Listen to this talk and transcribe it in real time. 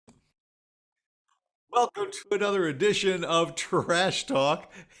Welcome to another edition of Trash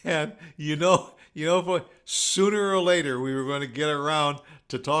Talk. And boy, sooner or later we were going to get around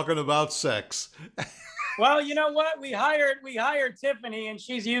to talking about sex. Well, you know what? We hired Tiffany and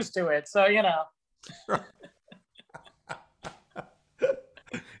she's used to it. So.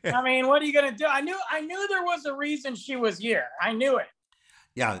 I mean, what are you gonna do? I knew there was a reason she was here. I knew it.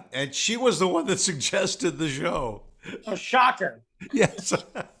 Yeah, and she was the one that suggested the show. A shocker. Yes.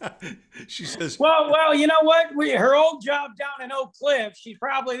 She says, Well, you know what? Her old job down in Oak Cliff,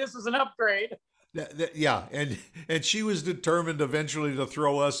 this is an upgrade. yeah, and she was determined eventually to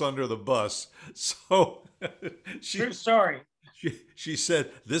throw us under the bus. So she True story. she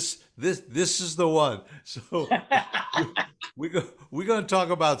said this is the one. So we're going to talk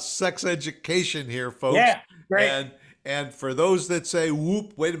about sex education here, folks. Yeah, great. And for those that say,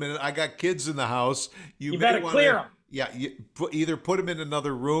 "Whoop, wait a minute, I got kids in the house," You better clear them. yeah, either put them in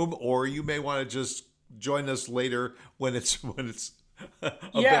another room, or you may want to just join us later when it's a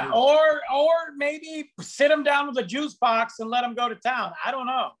Yeah, better. or maybe sit them down with a juice box and let them go to town. I don't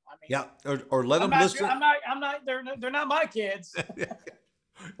know. I mean, Yeah, or let I'm them not. listen. I'm not. They're not my kids.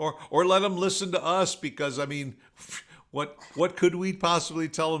 Or let them listen to us, because I mean, what could we possibly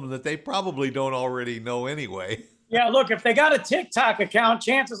tell them that they probably don't already know anyway? Yeah, look, if they got a TikTok account,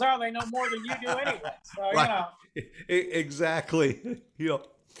 chances are they know more than you do anyway. So, Right. Exactly.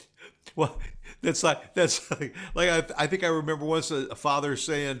 Well, I think I remember once a father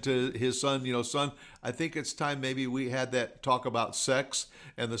saying to his son, son, I think it's time maybe we had that talk about sex.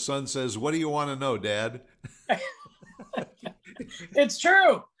 And the son says, "What do you want to know, Dad?" it's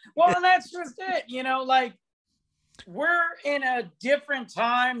true. Well, and that's just it. Like we're in a different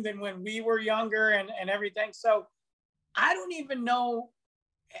time than when we were younger and everything. So I don't even know.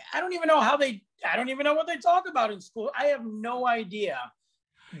 I don't even know I don't even know what they talk about in school. I have no idea.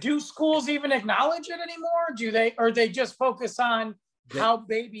 Do schools even acknowledge it anymore? Or they just focus on They, how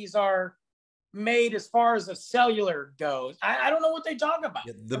babies are made as far as the cellular goes? I don't know what they talk about.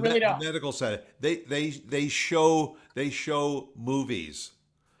 yeah, I really the don't. medical side, they show movies.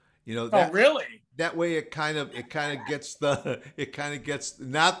 Oh, really? That way it kind of gets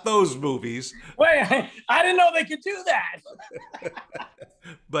not those movies, Wait, I didn't know they could do that.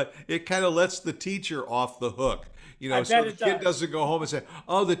 but it kind of lets the teacher off the hook. I So bet the it kid does. doesn't go home and say,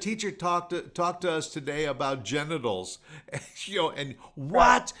 "Oh, the teacher talked to us today about genitals," and Right.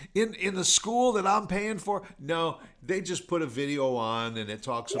 what in the school that I'm paying for? No, they just put a video on and it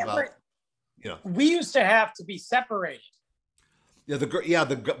talks Yeah, about but you know we used to have to be separated. yeah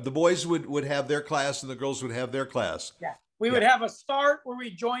the boys would have their class and the girls would have their class. Yeah. We Yeah, would have a start where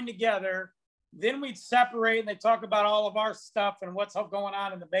we join together, then we'd separate and they talk about all of our stuff and what's going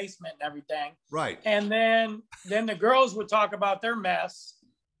on in the basement and everything. right. And then the girls would talk about their mess,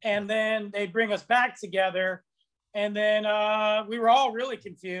 and then they'd bring us back together. And then we were all really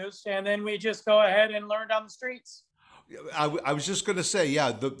confused. And then we just go ahead and learned on the streets. I was just going to say,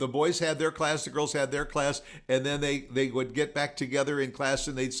 yeah, the boys had their class, the girls had their class, and then they would get back together in class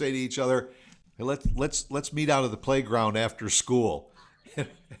and they'd say to each other, "Hey, let's meet out of the playground after school,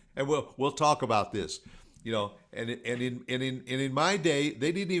 and we'll talk about this." And in my day,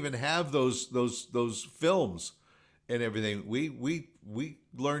 they didn't even have those films and everything. We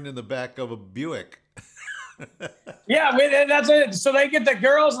learned in the back of a Buick. Yeah, that's it. So they get the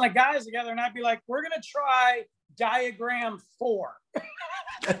girls and the guys together, and I'd be like, we're going to try diagram 4.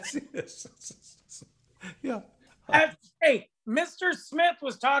 Yeah. Hey, Mr. Smith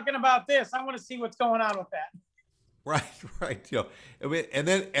was talking about this. I want to see what's going on with that. Right, right. I mean,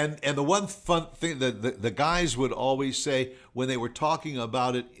 and the one fun thing that the guys would always say when they were talking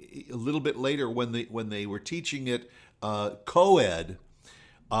about it a little bit later, when they were teaching it co-ed,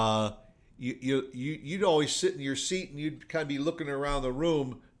 uh, you'd always sit in your seat and you'd kind of be looking around the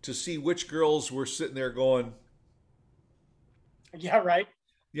room to see which girls were sitting there going, Yeah, right.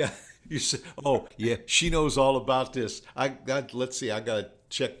 "Yeah." You say, "Oh, yeah, she knows all about this. Let's see, I gotta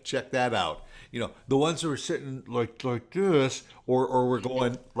check that out." The ones who are sitting like this, or we're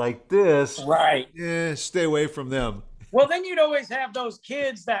going like this. Right. Yeah, stay away from them. Well, then you'd always have those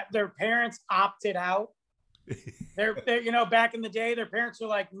kids that their parents opted out. They're back in the day, their parents were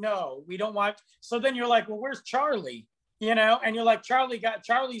like, no, we don't want. So then you're like, well, where's Charlie? And you're like, Charlie's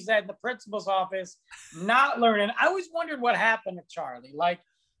at the principal's office, not learning. I always wondered what happened to Charlie. Like,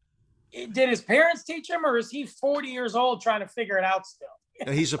 did his parents teach him, or is he 40 years old trying to figure it out still?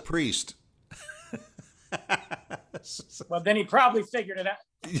 He's a priest. Well, then he probably figured it out.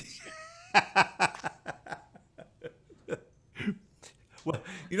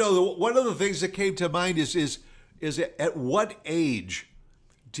 Well, one of the things that came to mind is at what age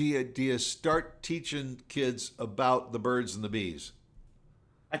do you start teaching kids about the birds and the bees?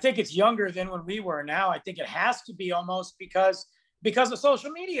 I think it's younger than when we were now. I think it has to be almost because of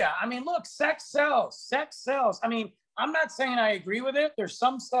social media. I mean, look, sex sells. Sex sells. I mean, I'm not saying I agree with it. There's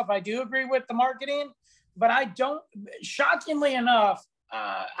some stuff I do agree with the marketing, but I don't. Shockingly enough,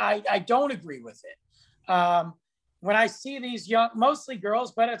 I don't agree with it. When I see these young, mostly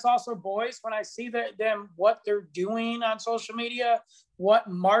girls, but it's also boys, when I see them, what they're doing on social media, what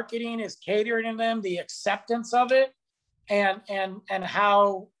marketing is catering to them, the acceptance of it, and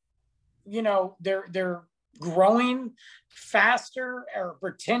how, you know, they're growing faster or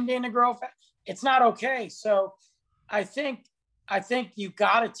pretending to grow fast. It's not okay. So I think you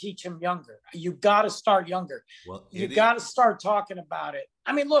got to teach them younger. You got to start younger. Well, You got to start talking about it.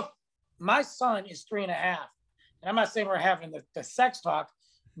 I mean, look, my son is 3.5. And I'm not saying we're having the sex talk,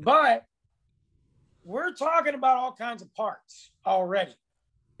 but we're talking about all kinds of parts already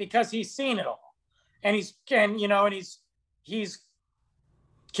because he's seen it all. And he's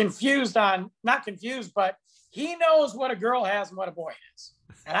confused on, not confused, but he knows what a girl has and what a boy has.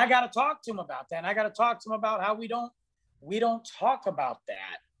 And I got to talk to him about that. And I got to talk to him about how we don't talk about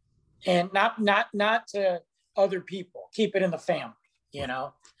that, and not to other people. Keep it in the family, you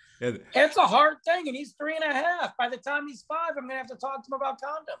know. And it's a hard thing, and he's 3.5. By the time he's 5, I'm gonna have to talk to him about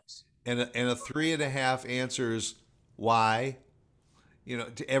condoms. and a 3.5 answers why, you know,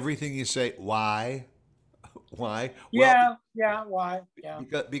 to everything you say. Why? Why? Yeah, yeah. Why? Yeah.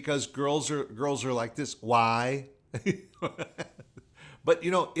 Because girls are like this. Why? But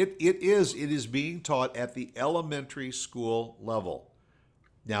you know, it is being taught at the elementary school level.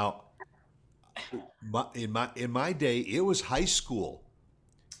 Now, in my day, it was high school.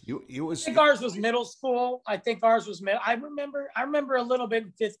 It I was think ours was middle school. I think ours was middle. I remember a little bit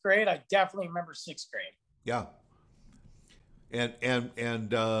in 5th grade. I definitely remember 6th grade. yeah,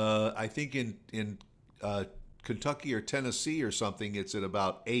 and I think in Kentucky or Tennessee or something, it's at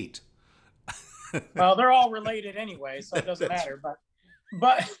about 8. Well, they're all related anyway, so it doesn't matter. But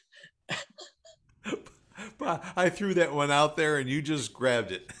But I threw that one out there, and you just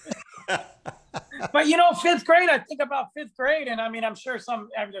grabbed it. but you know, 5th grade. I think about 5th grade, and I mean, I'm sure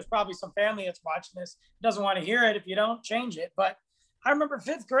there's probably some family that's watching this doesn't want to hear it. If you don't, change it. But I remember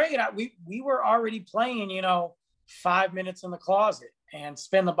 5th grade. We were already playing, you know, 5 minutes in the closet and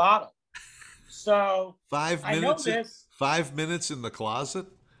spin the bottle. So 5 I know minutes. this. 5 minutes in the closet.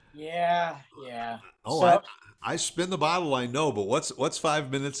 Yeah, yeah. Oh, So, I spin the bottle. I know, but what's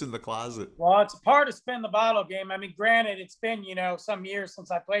 5 minutes in the closet? well, it's a part of spin the bottle game. I mean, granted, it's been, you know, some years since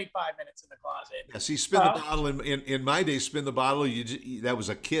I played 5 minutes in the closet. Yeah, see, spin the bottle in my day. Spin the bottle. That was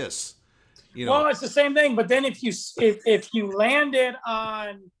a kiss. You know. Well, it's the same thing. But then if you landed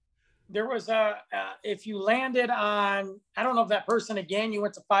on, there was if you landed on, I don't know if that person again, you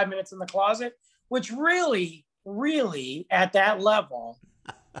went to 5 minutes in the closet, which really, really at that level,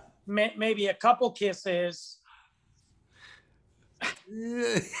 maybe a couple kisses.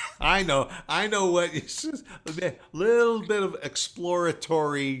 I know what it's just a little bit of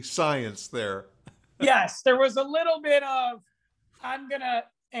exploratory science there. Yes, there was a little bit of, I'm gonna,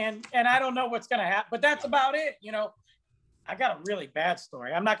 and I don't know what's gonna happen, but that's about it. You know, I got a really bad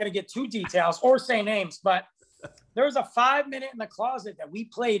story. I'm not gonna get too details or say names, but there was a 5 minute in the closet that we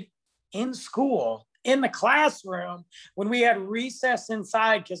played in school, in the classroom, when we had recess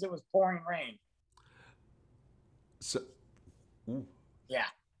inside because it was pouring rain. So, ooh. Yeah.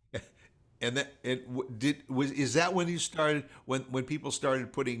 And is that when you started when people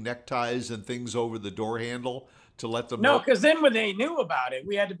started putting neckties and things over the door handle to let them No, know? because then when they knew about it,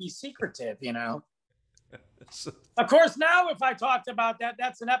 we had to be secretive, you know. So, Of course, now if I talked about that,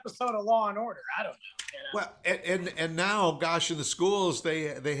 that's an episode of Law and Order. I don't know. You know? well, and now, gosh, in the schools they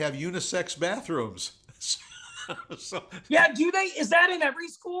have unisex bathrooms. So Yeah, do they? Is that in every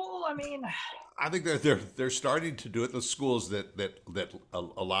school? I mean, I think they're starting to do it. The schools that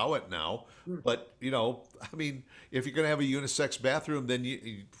allow it now, but you know, I mean, if you're going to have a unisex bathroom, then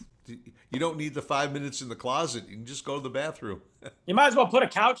you don't need the 5 minutes in the closet. You can just go to the bathroom. you might as well put a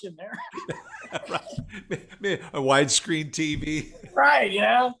couch in there. Right. A widescreen TV. Right, you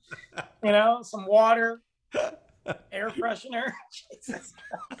know, some water, air freshener. Jesus.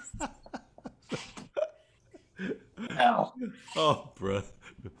 Oh, Oh, bro.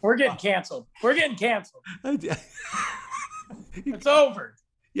 we're getting canceled. We're getting canceled. It's over.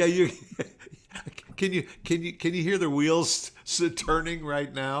 Yeah, you can you hear the wheels turning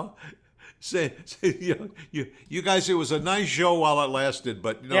right now? Say you guys, it was a nice show while it lasted,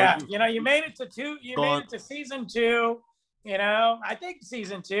 but Yeah, you made it to 2. You Gone. made it to season 2. You know, I think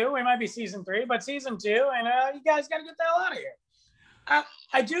season 2. It might be season 3, but season 2. And you guys got to get the hell out of here.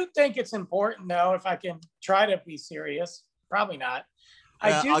 I do think it's important, though, if I can try to be serious. Probably not.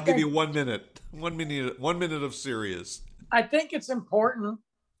 I do I'll give think you 1 minute. 1 minute. 1 minute of serious. I think it's important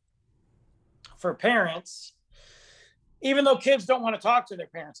for parents, even though kids don't want to talk to their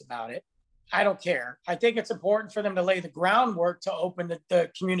parents about it. I don't care. I think it's important for them to lay the groundwork to open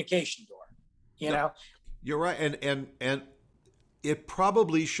the communication door. You know, You're right, and it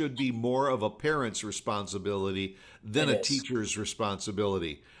probably should be more of a parent's responsibility than it a is. teacher's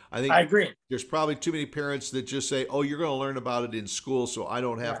responsibility. I think I agree. there's probably too many parents that just say, "Oh, you're going to learn about it in school, so I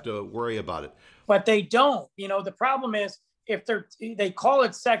don't have Yeah. to worry about it." But they don't. The problem is if they call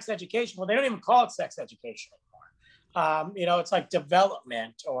it sex education. Well, they don't even call it sex education anymore. It's like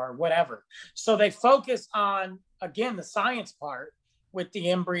development or whatever. So they focus on, again, the science part with the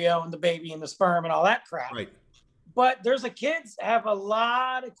embryo and the baby and the sperm and all that crap. Right. But there's kids have a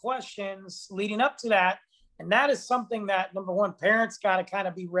lot of questions leading up to that. And that is something that, number one, parents got to kind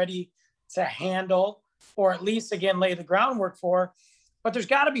of be ready to handle, or at least, again, lay the groundwork for. But there's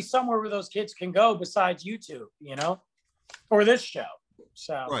got to be somewhere where those kids can go besides YouTube, or this show.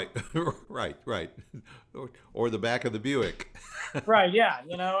 So, Right. Right. Or the back of the Buick. right. Yeah.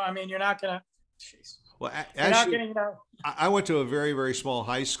 You're not going to, Well, you're not actually, getting, I went to a very, very small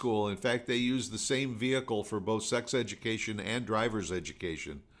high school. In fact, they used the same vehicle for both sex education and driver's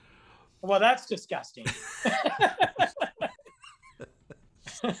education. well, that's disgusting.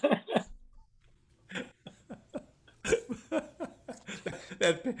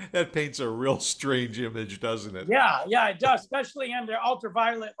 That paints a real strange image, doesn't it? Yeah. Yeah, it does. Especially under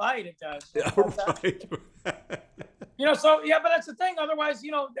ultraviolet light. It does. Yeah, right. So yeah, but that's the thing. Otherwise,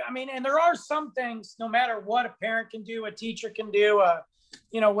 and there are some things, no matter what a parent can do, a teacher can do,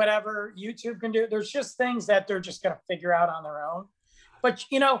 whatever YouTube can do, there's just things that they're just going to figure out on their own. But,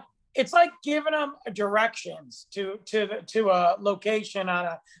 it's like giving them directions to a location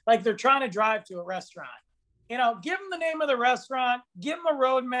like they're trying to drive to a restaurant. Give them the name of the restaurant, give them a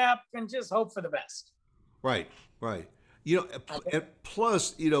roadmap, and just hope for the best. Right. And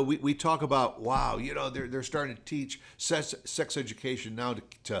plus, we talk about, wow, they're starting to teach sex education now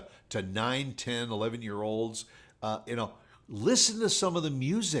to 9, 10, 11-year-olds. Listen to some of the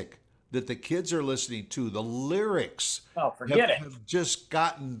music that the kids are listening to. The lyrics have just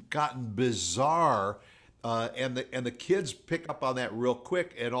gotten bizarre, and the kids pick up on that real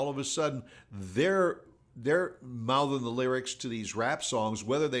quick, and all of a sudden they're mouthing the lyrics to these rap songs,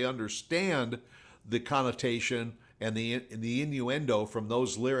 whether they understand the connotation and the innuendo from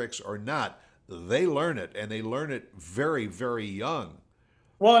those lyrics or not. They learn it, and they learn it very, very young.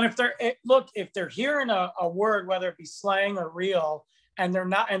 Well, and if they're hearing a word, whether it be slang or real, and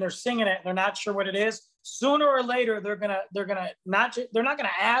they're singing it, and they're not sure what it is, sooner or later they're not gonna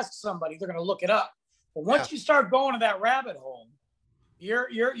ask somebody, they're gonna look it up. But once you start going to that rabbit hole, you're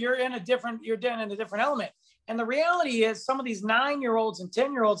in a different element. And the reality is, some of these 9-year-olds and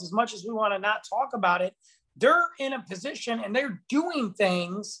 10-year-olds, as much as we want to not talk about it, they're in a position and they're doing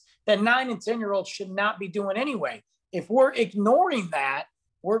things that 9 and 10-year-olds should not be doing anyway. If we're ignoring that,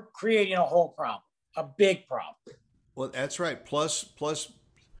 we're creating a whole problem, a big problem. Well, that's right. Plus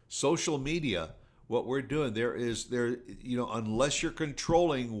social media. What we're doing unless you're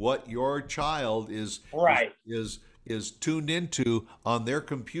controlling what your child is tuned into on their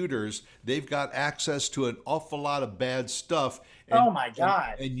computers, they've got access to an awful lot of bad stuff. Oh my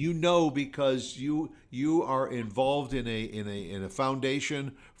God! And because you are involved in a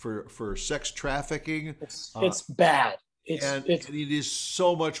foundation for sex trafficking. It's bad. And it is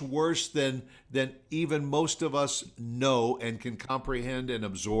so much worse than even most of us know and can comprehend and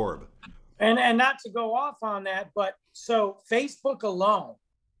absorb. And not to go off on that, but so Facebook alone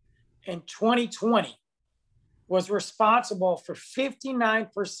in 2020 was responsible for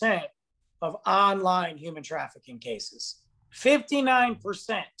 59% of online human trafficking cases.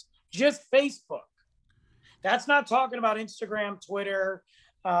 59%, just Facebook. That's not talking about Instagram, Twitter,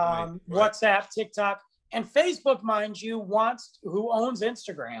 Right. WhatsApp, TikTok. And Facebook, mind you, who owns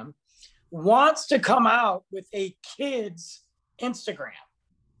Instagram, wants to come out with a kid's Instagram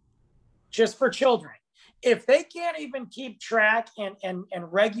just for children. If they can't even keep track and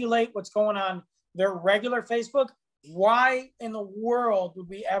regulate what's going on their regular Facebook, why in the world would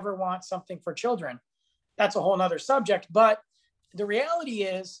we ever want something for children? That's a whole nother subject. But the reality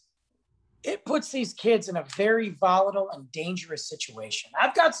is, it puts these kids in a very volatile and dangerous situation.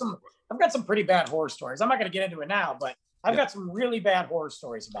 I've got some pretty bad horror stories. I'm not going to get into it now, but I've got some really bad horror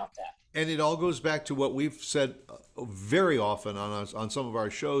stories about that. And it all goes back to what we've said very often on some of our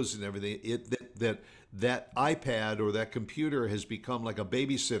shows and everything. That iPad or that computer has become like a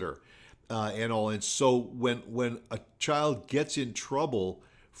babysitter. and all. And so when a child gets in trouble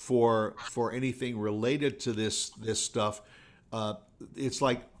for anything related to this stuff, uh, it's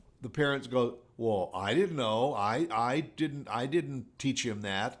like the parents go, "Well, I didn't know. I didn't teach him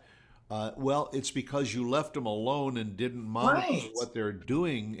that." Well, it's because you left them alone and didn't monitor Right. what they're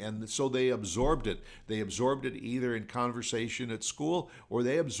doing, and so they absorbed it. They absorbed it either in conversation at school, or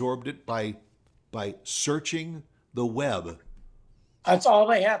they absorbed it by searching the web. That's all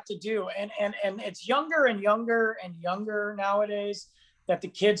they have to do. And it's younger and younger and younger nowadays that the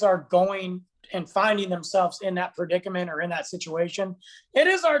kids are going and finding themselves in that predicament or in that situation. It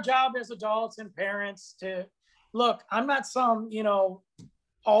is our job as adults and parents to look. I'm not some,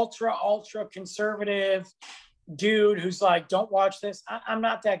 ultra conservative dude who's like, don't watch this. I'm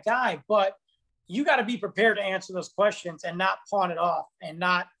not that guy, but you got to be prepared to answer those questions and not pawn it off and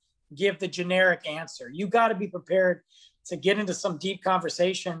not give the generic answer. You got to be prepared to get into some deep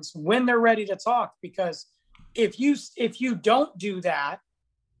conversations when they're ready to talk, because if you don't do that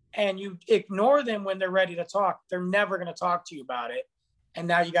and you ignore them when they're ready to talk, they're never going to talk to you about it, and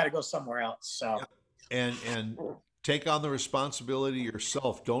now you got to go somewhere else. So And take on the responsibility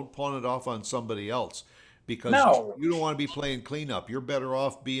yourself. Don't pawn it off on somebody else, because no. you don't want to be playing cleanup. You're better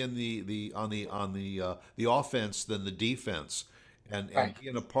off being the offense than the defense, and Right.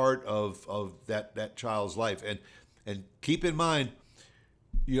 being a part of that child's life. And keep in mind,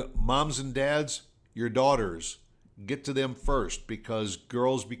 moms and dads, your daughters, get to them first, because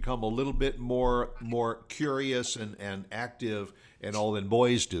girls become a little bit more curious and active and all than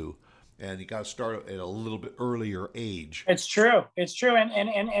boys do. And you got to start at a little bit earlier age. It's true. It's true. And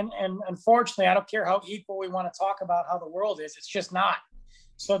unfortunately, I don't care how equal we want to talk about how the world is. It's just not.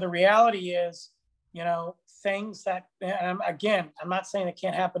 So the reality is, things that, and again, I'm not saying it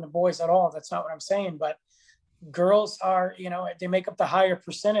can't happen to boys at all. That's not what I'm saying. But girls are, they make up the higher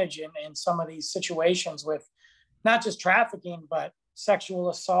percentage in some of these situations with not just trafficking, but sexual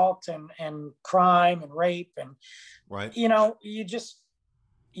assault and crime and rape. And, Right. you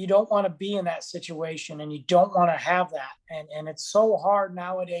don't want to be in that situation, and you don't want to have that. And it's so hard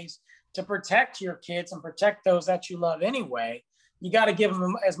nowadays to protect your kids and protect those that you love anyway. You got to give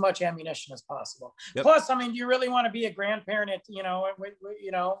them as much ammunition as possible. Yep. Plus, I mean, do you really want to be a grandparent at,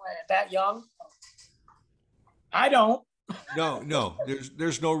 that young? I don't. No.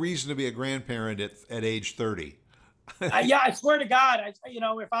 There's no reason to be a grandparent at age 30. Yeah, I swear to God,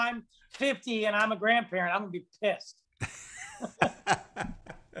 if I'm 50 and I'm a grandparent, I'm gonna be pissed.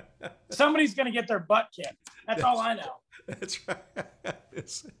 Somebody's gonna get their butt kicked. That's all I know. That's right.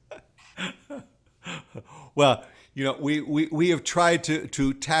 Well, we have tried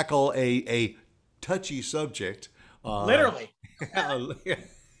to tackle a touchy subject. Literally.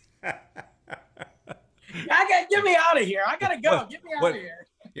 Get me out of here. I gotta go. Get me out of here.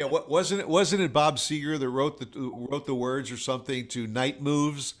 Yeah, wasn't it Bob Seger that wrote the words or something to Night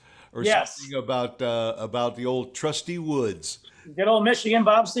Moves, or Yes. something about the old trusty woods? Good old Michigan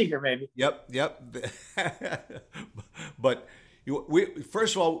Bob Seger, baby. Yep. But we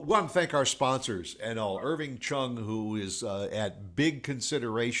first of all want to thank our sponsors and all. Irving Chung, who is at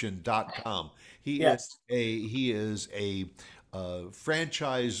bigconsideration.com. Yes. He is a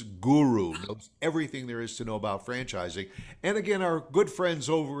franchise guru, knows everything there is to know about franchising. And again, our good friends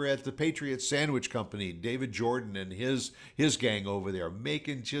over at the Patriot Sandwich Company, David Jordan and his gang over there,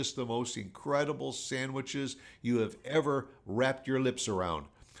 making just the most incredible sandwiches you have ever wrapped your lips around.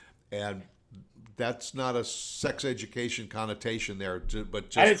 And that's not a sex education connotation there, but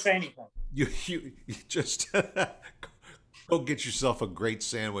just I didn't say anything. you just go get yourself a great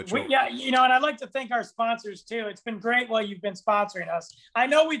sandwich. And I'd like to thank our sponsors too. It's been great while you've been sponsoring us. I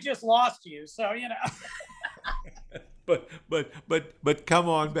know we just lost you, so But come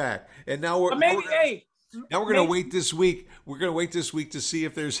on back. And now we're going to wait this week. We're going to wait this week to see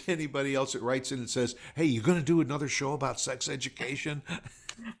if there's anybody else that writes in and says, "Hey, you're going to do another show about sex education?"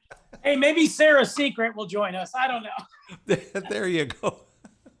 Hey, maybe Sarah Secret will join us. I don't know. There you go.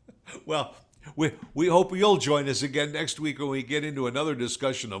 Well, we hope you'll join us again next week when we get into another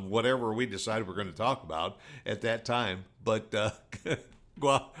discussion of whatever we decide we're going to talk about at that time. But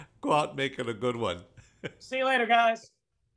go out and make it a good one. See you later, guys.